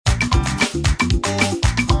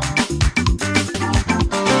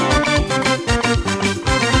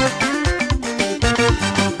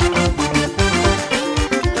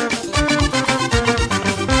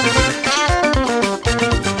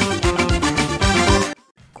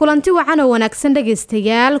kulanti wacan oo wanaagsan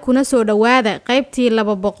dhageystayaal kuna soo dhawaada qaybtii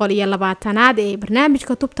 220aad ee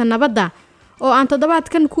barnaamijka tubta nabadda oo aan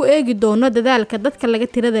toddobaadkan ku eegi doono dadaalka dadka laga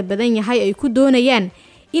tirada badan yahay ay ku doonayaan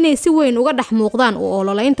inay si weyn uga dhex muuqdaan oo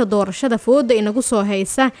ololeynta doorashada fooda inagu soo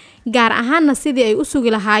haysa gaar ahaanna sidii ay u sugi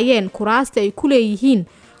lahaayeen kuraasta ay ku leeyihiin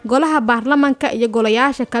golaha baarlamaanka iyo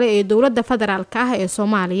golayaasha kale ee dowladda federaalka ah ee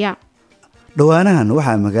Soomaaliya. dhawaanahan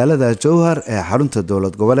waxaa magaalada Jowhar ee xarunta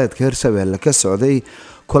dowlad goboleedka Hirshabelle ka socday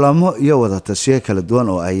kulamo iyo wada tashiyo kala duwan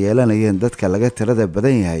oo ay yeelanayeen dadka laga tirada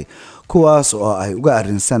badan yahay kuwaas oo ay uga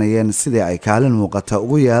arrinsanayeen sidii ay kaalin muuqata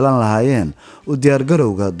ugu yeelan lahaayeen u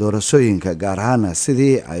diyaargarowga doorashooyinka gaar ahaan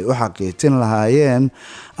sidii ay u xaqiijin lahaayeen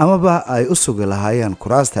amaba ay u sugi lahaayeen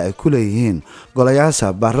kuraasta ay ku leeyihiin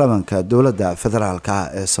golayaasha baarlamaanka dowladda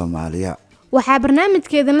federaalka ee Soomaaliya. waxaa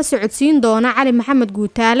barnaamijkeedan la socodsiin doona Cali Maxamed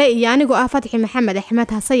Guutaale iyo anigoo ah Fatxi Maxamed Axmed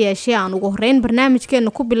hase yeeshee aan ugu horeyn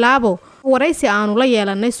barnaamijkeena ku bilaabo waraysi aanu la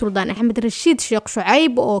yeelanay Suldaan Axmed Rashiid Sheekh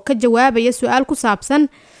Shucayb oo ka jawaabaya su'aal ku saabsan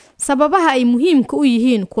sababaha ay muhiimka u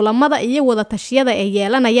yihiin kulamada iyo wada tashiyada ay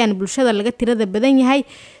yeelanayaan bulshada laga tirada badan yahay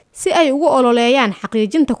si ay ugu ololeeyaan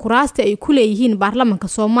xaqiijinta kuraasta ay ku leeyihiin baarlamaanka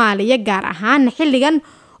Soomaaliya gaar ahaan xilligan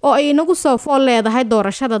oo ay inagu soo fool leedahay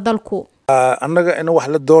doorashada dalku. annaga in wax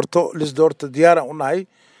la doorto lis doorto diyaaran u nahay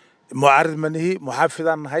mucaarid manihi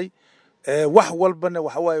muxaafidaan nahay wax walbana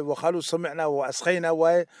waxa waaye waqalu samicna wa asqayna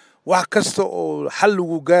waaye wax kasta oo xal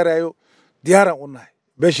lagu gaarayo diyaaran u nahay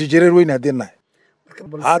beesha jireer weyn hadii nahay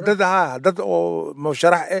dad oo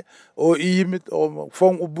musharax oo yimid oo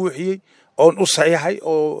foom u buuxiyay oo u saxiixay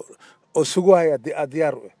oo sugaaya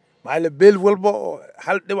diyaar u maxaa beel walba oo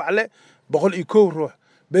hal dhibac leh 101 ruux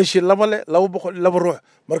beeshii laba leh 202 ruux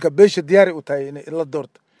marka beesha diyaari u tahay in la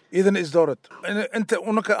doorto idan is doorto inta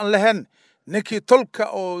unaka aan lahayn ninkii tolka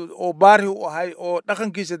oo baari u ahay oo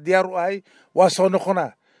dhaqankiisa diyaar u ahay waa soo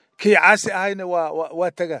noqonaa kii caasi ahayna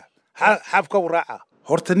waa taga xabka raaca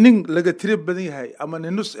horta nin laga tiri badan yahay ama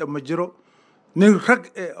nus ma jiro nin rag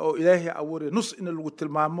oo ilaahay abuuray nus in lagu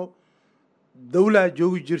tilmaamo dawlad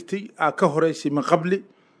joogi jirtay ka horeysay min qabli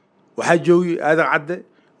waxa joogi aadan cadde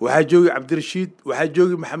waxaa joogi Cabdirashiid waxaa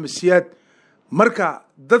joogi Maxamed Siyaad marka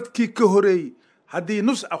dadkii ka horeeyay hadii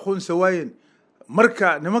nus aqoonsa waayeen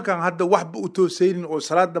marka nimankan hadda waxba u toosaynin oo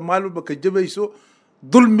salaada maalba ka jabayso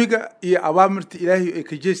dulmiga iyo awaamirta ilaahay ay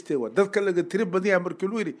ka jeestay dadka laga tiri badan markii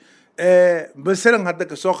loo yiri masalan hadda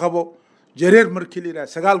ka soo qabo jareer markii la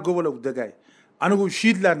 9 gobol oo dagay anigu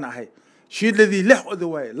shiidlaan ahay shiidladii 6 oday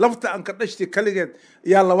waay lafta aan ka dhashtay kaligeed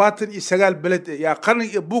yaa 29 balad yaa qaran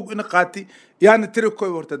iyo buug in qaati yaana tiri koy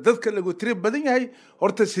horta dadka lagu tiri badan yahay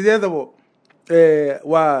horta sideedaba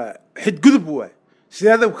waa xidgudub waay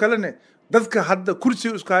sideedaba kalena dadka hadda kursi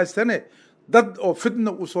isku haystane dad oo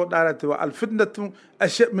fitna u soo dhaaratay waa al fitnatu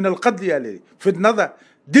asha min al qadl yali fitnada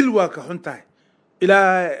dil waa ka xuntahay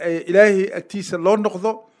ilaahi agtiisa loo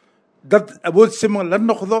noqdo dad awood siman la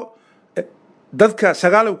noqdo dadka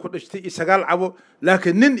sagaal ku dhashtay sagaal cabo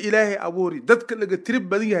laakiin nin ilaahay abuuri dadka laga tiri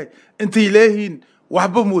badan yahay intay leeyihiin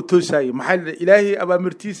waxba mu toosay maxay ilaahay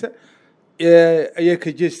abaamirtiisa ayay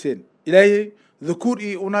ka jeesteen ilaahay ذكور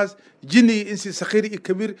وناس جني إنسي صغير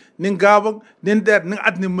كبير نجابن نندر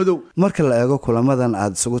نعدني مدو marka la eego kulamadan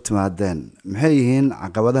aad isugu timaadeen maxay yihiin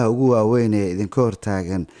caqabadaha ugu waaweyn ee idin ka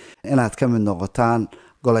hortaagan inaad ka mid noqotaan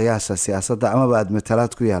golayaasha siyaasadda ama baad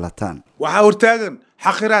matalaad ku yeelataan waxa hortaagan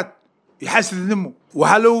xaqiraad yaxasidnimo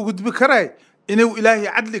waxa loo gudbi karay inuu ilaahay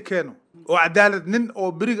cadli keeno oo cadaalad nin oo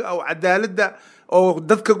biriga oo cadaaladda oo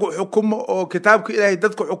dadka xukumo oo kitaabka ilaahay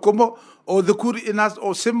dadka xukumo oo ذكور الناس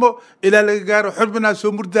او سمو الى laga gaaro xubna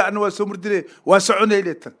soo murda ana waa soo murdile waa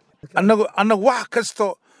soconeeyleetan anagu wax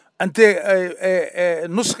kasto ante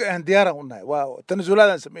nuska aan diyaar u nahay waa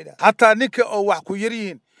tanazuladan sameeyay hatta ninka oo wax ku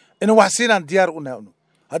yariin in wax siinaan diyaar u nahay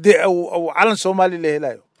hadii oo calan Soomaali la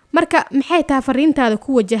helayo marka maxay tahay fariintaada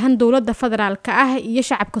ku wajahan dowladda federaalka ah iyo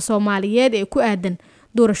shacabka Soomaaliyeed ee ku aadan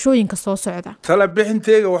doorashooyinka soo socda tala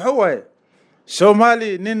bixinteega waxa waaye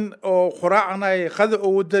Soomaali nin oo quraacnay qada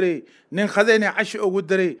ugu daray nin qadayna cash ugu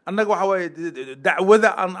daray annaga waxa way dacwada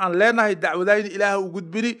aan leenahay dacwadayna ilaahay ugu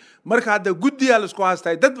gudbini marka hadda gudiga la isku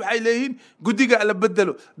haastay dad waxay leeyihiin gudiga la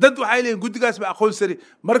bedelo dad waxay leeyihiin gudigaas ba aqoon sari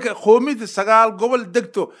marka qoomida 9 gobol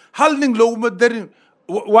degto hal nin loogu darin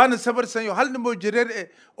waana sabarsan hal nin oo jireer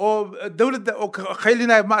oo dawladda oo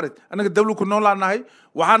khaylinay maarid anaga dawlad ku noolaanahay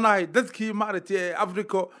waxaanahay dadkii maarid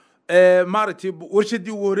Afrika maartay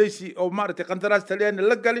warshadii ugu horeysay oo maartay qandaraas taliyaan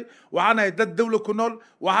la gali waxaanahay dad dawlad ku nool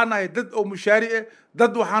waxaanahay dad oo mushaaric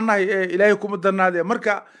dad waxaanahay ilaahay kuma danaade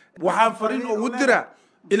marka waxaan fariin oo wadira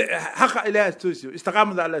xaq ilaahay toosiyo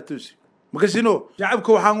istiqaamada alla toosiyo makasino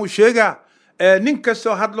shacabka waxaan u sheegaa nin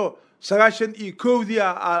kasto hadlo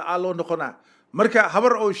 91 loo noqonaa marka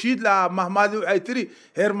habar oo shiid lahaa mahmaadi waxay tiri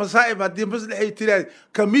heer masaa'ib haddii maslaxay tiraad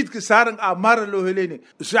kamiidka saaran maara loo helaynay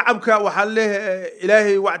shacabka waxaa leeyahay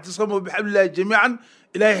ilaahay wactisamu bixablillahi jamiican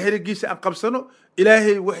ilaahay xirigiisa aan qabsano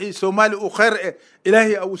ilaahay wixii soomaali u khayr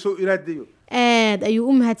ilaahay uu soo iraadayo aad ayuu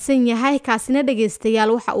u mahadsan yahay kaasina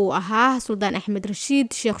dhageystayaal waxa uu ahaa Suldaan Axmed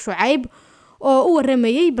Rashiid Sheekh Shucayb oo u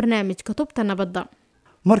waramayay barnaamijka Tubta Nabadda.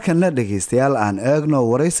 markana dhageystayaal aan eegno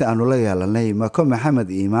waraysi aanu la yeelanay Mako Maxamed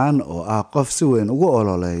Iimaan oo ah qof si weyn ugu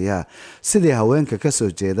ololeeya sidii haweenka ka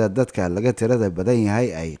soo jeeda dadka laga tirada badan yahay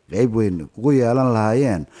ay qayb weyn ugu yeelan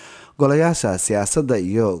lahaayeen golayaasha siyaasadda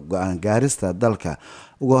iyo go'aan gaarista dalka.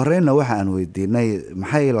 ugu horreynna waxaan weydiinay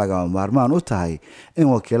maxay lagama maarmaan u tahay in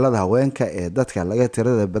wakiilada haweenka ee dadka laga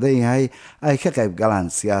tirada badan yahay ay ka qayb galaan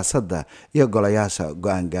siyaasadda iyo golayaasha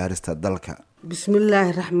go'aan gaarista dalka.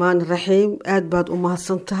 bismillaahi raxmaani raxiim aad baad u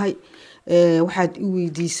mahadsantahay waxaad i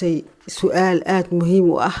weydiisay su-aal aad muhiim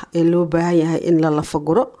u ah ee loo baahan yahay in la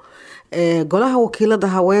lafaguro golaha wakiilada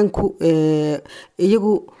haweenku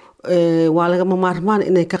iyagu waa lagama maarmaan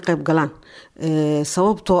inay ka qayb galaan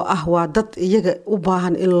sababtoo ah waa dad iyaga u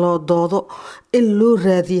baahan in loo doodo in loo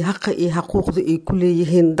raadiyo haqa iyo xaquuqda ay ku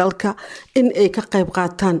leeyihiin dalka in ay ka qayb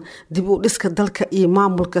qaataan dib u dhiska dalka iyo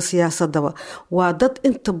maamulka siyaasadaba waa dad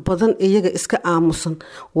inta badan iyaga iska aamusan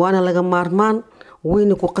waana laga maarmaan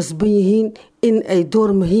wayna ku qasban yihiin in ay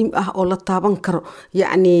door muhiim ah oo la taaban karo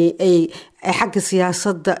yacni ay xagga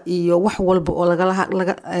siyaasadda iyo wax walba oo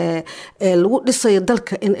lagu dhisayo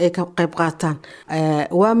dalka in ay ka qayb qaataan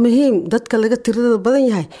waa muhiim dadka laga tirada badan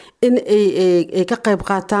yahay in ay ka qayb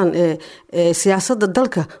qaataan siyaasadda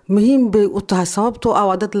dalka muhiim bay u tahay sababtoo ah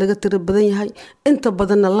waa dad laga tira badan yahay inta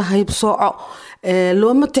badanna la hayb sooco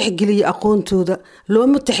looma tixgeliyo aqoontooda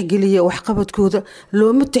looma tixgeliyo waxqabadkooda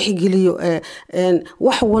looma tixgeliyo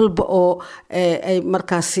wax walba oo ay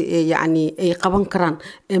markaasi yacni ay qaban karaan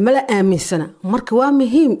mala aaminsana marka waa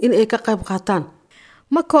muhiim in ay ka qayb qaataan.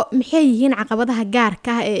 Mako maxay yihiin caqabadaha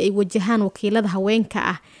gaarka ah ee ay wajahaan wakiilada haweenka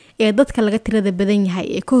ah ee dadka laga tirada badan yahay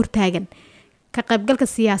ee ka hortaagan ka qaybgalka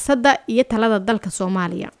siyaasadda iyo talada dalka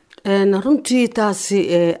Soomaaliya? runtii taasi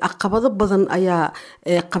caqabado badan ayaa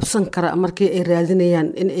qabsan kara markii ay raadinayaan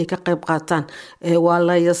in ay ka qayb qaataan waa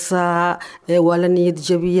la yasaa waa la niyad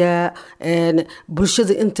jabiyaa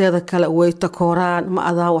bulshada inteeda kale way takooraan ma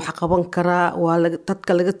adaa wax qaban karaa waa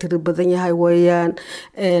dadka laga tiri badan yahay weeyaan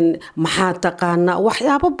maxaa taqaana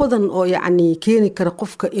waxyaabo badan oo yacni keeni kara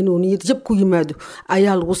qofka inuu niyad jab ku yimaado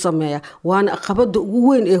ayaa lagu sameeyaa waana caqabada ugu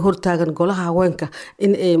weyn ee hortaagan golaha haweenka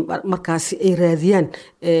in ay markaasi ay raadiyaan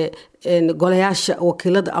golayaasha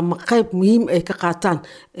wakiilada ama qayb muhiim ay ka qaataan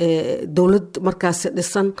dowlad markaasi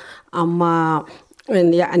dhisan ama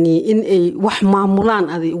yacni in ay wax maamulaan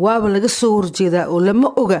waaba laga soo horjeedaa oo lama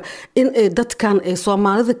oga in ay dadkan ay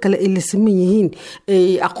Soomaalida kale ay la siman yihiin ay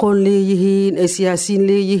aqoon leeyihiin ay siyaasiyiin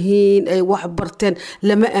leeyihiin ay wax barteen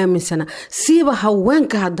lama aaminsana siiba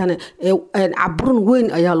haweenka haddana caburun weyn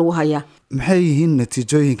ayaa lagu hayaa. maxay yihiin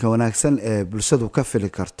natiijooyinka wanaagsan ee bulshadu ka fili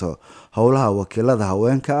karto howlaha wakiilada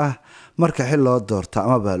haweenka ah marka xil loo doorto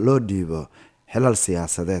amaba loo dhiibo xilal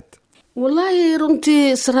siyaasadeed? wallaahi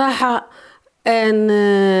runtii saraaxa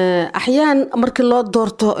axyaan markii loo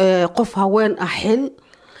doorto qof haween ah xil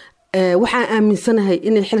waxaan aaminsanahay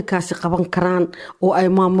inay xilkaasi qaban karaan oo ay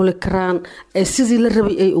maamuli karaan sidii la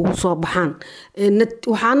rabay ay ugu soo baxaan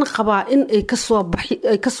waxaana qabaa in ay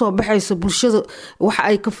ka soo baxayso bulshada waxa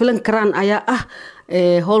ay ka filan karaan ayaa ah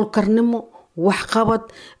howlkarnimo waxqabad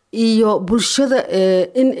iyo bulshada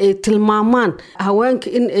in ay tilmaamaan haweenka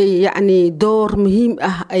in ay yacni door muhiim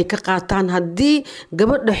ah ay ka qaataan haddii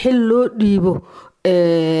gabadha xil loo dhiibo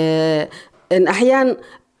axyaan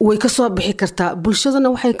way ka soo bixi kartaa bulshadana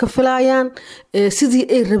waxay ka filayaan sidii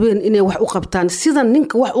ay rabeen inay wax u qabtaan sida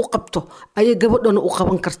ninka wax u qabto ayay gabadhana u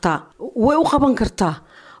qaban kartaa way u qaban kartaa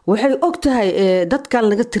waxay og tahay dadkan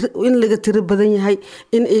in laga tiro badan yahay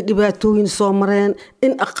in ay dhibaatooyin soo mareen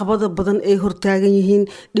in caqabado badan ay hortaagan yihiin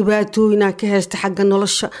dhibaatooyinaa ka haysta xagga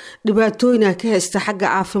nolosha dhibaatooyinaa ka haysta xagga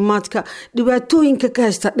caafimaadka dhibaatooyinka ka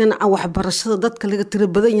haysta dhinaca waxbarashada dadka laga tiro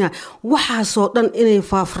badan yahay waxaasoo dhan inay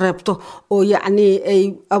faafreebto oo yacni ay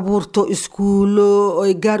abuurto iskuulo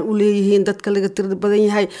ay gaar u leeyihiin dadka laga tiro badan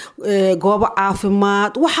yahay goobo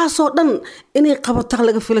caafimaad waxaasoo dhan inay qabataa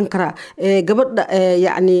laga filan karaa gabadha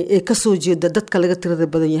yacni ka soo jeeda dadka laga tirada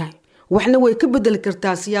badan yahay waxna way ka bedeli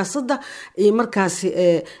kartaa siyaasadda iyo markaasi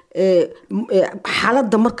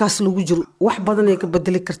xaaladda markaas lagu jiro wax badan ay ka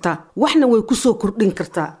bedeli kartaa waxna way ku soo kordhin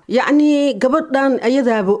kartaa yacni gabadhan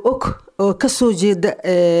ayadaaba og oo kasoo jeeda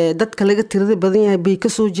dadka laga tirada badan yahay bay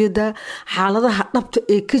kasoo jeedaa xaaladaha dhabta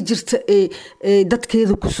ee ka jirta ee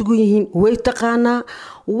dadkeeda ku sugan yihiin way taqaanaa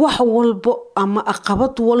wax walba ama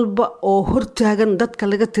aqabad walba oo hortaagan dadka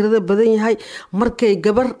laga tirada badan yahay markay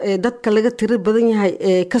gabar dadka laga tirada badan yahay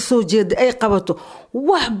kasoo jeeda ay qabato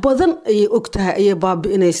wax badan ayay ogtahay ayay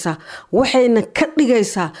baabi'inaysaa waxayna ka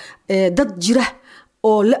dhigaysaa dad jira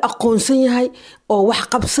oo la aqoonsan yahay oo wax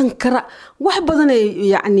qabsan kara wax badan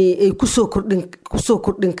ay kusoo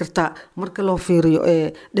kordhin kartaa marka loo fiiriyo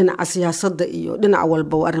dhinaca siyaasadda iyo dhinac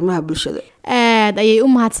walba arrimaha bulshada aad ayay u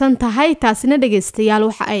mahadsan tahay taasina dhageystayaal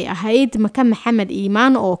waxa ay ahayd Maka Maxamed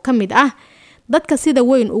Iimaan oo ka mid ah dadka sida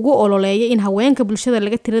weyn ugu ololeeya in haweenka bulshada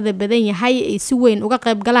laga tirada badan yahay ay si weyn uga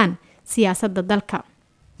qayb galaan siyaasadda dalka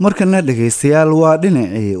markana dhageystayaal waa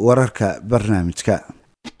dhinacii wararka barnaamijka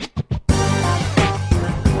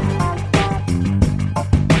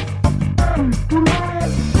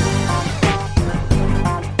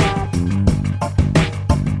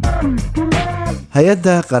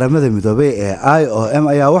hay-adda qaramada midoobay ee IOM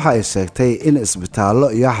ayaa waxa ay sheegtay in isbitaallo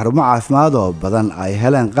iyo xarumo caafimaad oo badan ay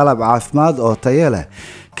heleen qalab caafimaad oo tayo leh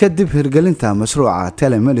kadib hirgelinta mashruuca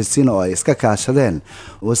telemedicine oo ay iska kaashadeen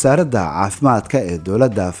wasaaradda caafimaadka ee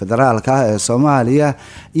dowladda federaalka ah ee Soomaaliya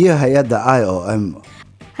iyo hay-adda IOM.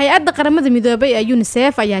 hay-adda qaramada midoobay ee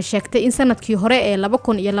UNICEF ayaa sheegtay in sanadkii hore ee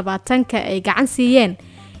 2020 ay gacan siiyeen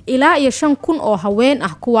ilaa iyo 5,000 oo haween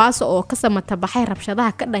ah kuwaas oo ka samata baxay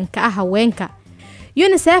rabshadaha ka dhanka ah haweenka.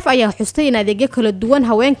 UNICEF ayaa xustay in adeegyo kala duwan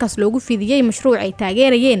haweenkaas loogu fidiyay mashruuc ay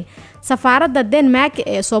taageerayeen safaaradda Denmark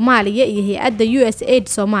ee Soomaaliya iyo hay-adda USAID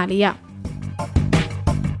Soomaaliya.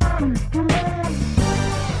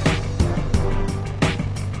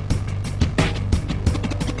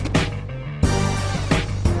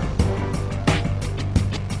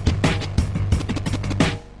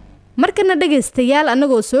 markana dhageystayaal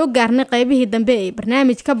anagoo soo gaarnay qaybihii dambe ee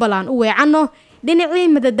barnaamijka balaan u weecanno dhinacii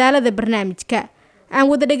madadaalada barnaamijka aan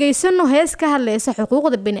wada dhageysano hees ka hadlaysa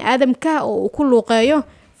xuquuqda bini'aadamka oo uu ku luuqeeyo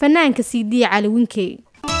fanaanka CD Cali Winkey.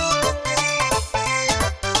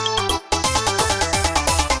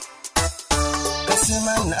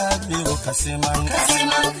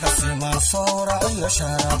 kasiman sawra iyo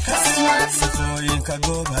sharaf sifooyinka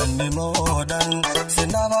goobannimo dhan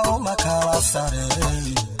sinaba uma kala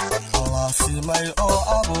sarey simay oo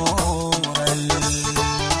abuuray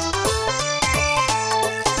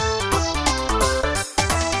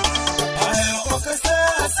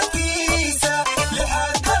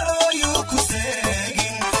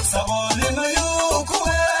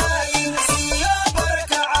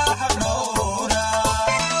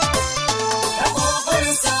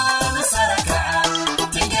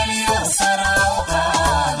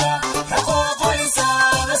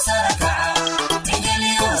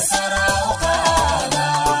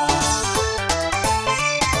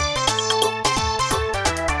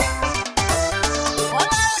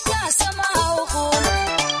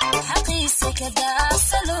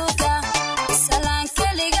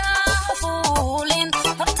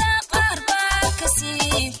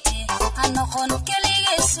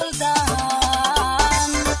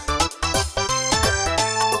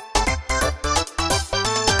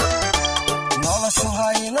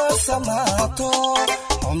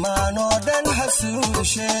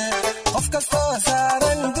qof kastoo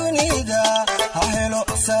saaran dunida ha helo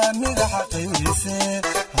saamiga xaqiise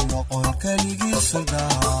ha noqon keligii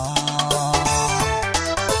suldaan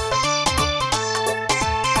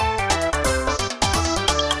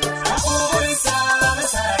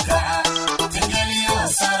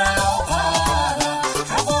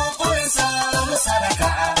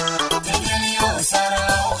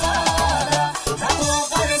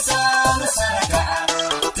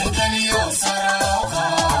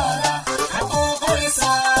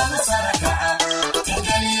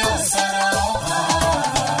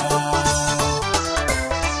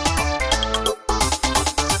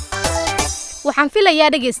waxaan filayaa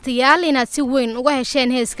dhageystayaal inaad si weyn uga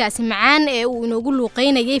hesheen heeskaasi macaan ee uu inoogu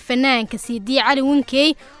luuqeynayay fanaanka CD Cali Winkey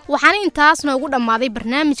waxaana intaas noogu dhamaaday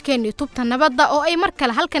barnaamijkeena tubta nabadda oo ay mar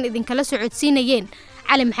kale halkan idinkala socodsiinayeen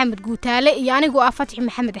Cali Maxamed Guutaale iyo anigoo ah Fatxi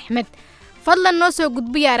Maxamed Axmed fadlan noo soo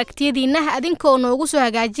gudbiya aragtiyadiina adinkoo noogu soo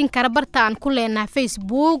hagaajin kara barta aan ku leenahay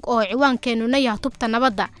Facebook oo ciwaankeenuna yahay tubta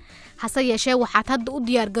nabadda hase yeeshee waxaad hadda u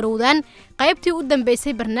diyaar garowdaan qaybtii u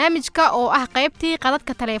dambeysay barnaamijka oo ah qaybtii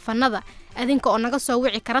qadadka taleefanada adinka oo naga soo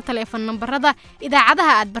wici kara taleefan nambarada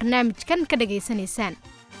idaacadaha aad barnaamijkan ka dhageysanaysaan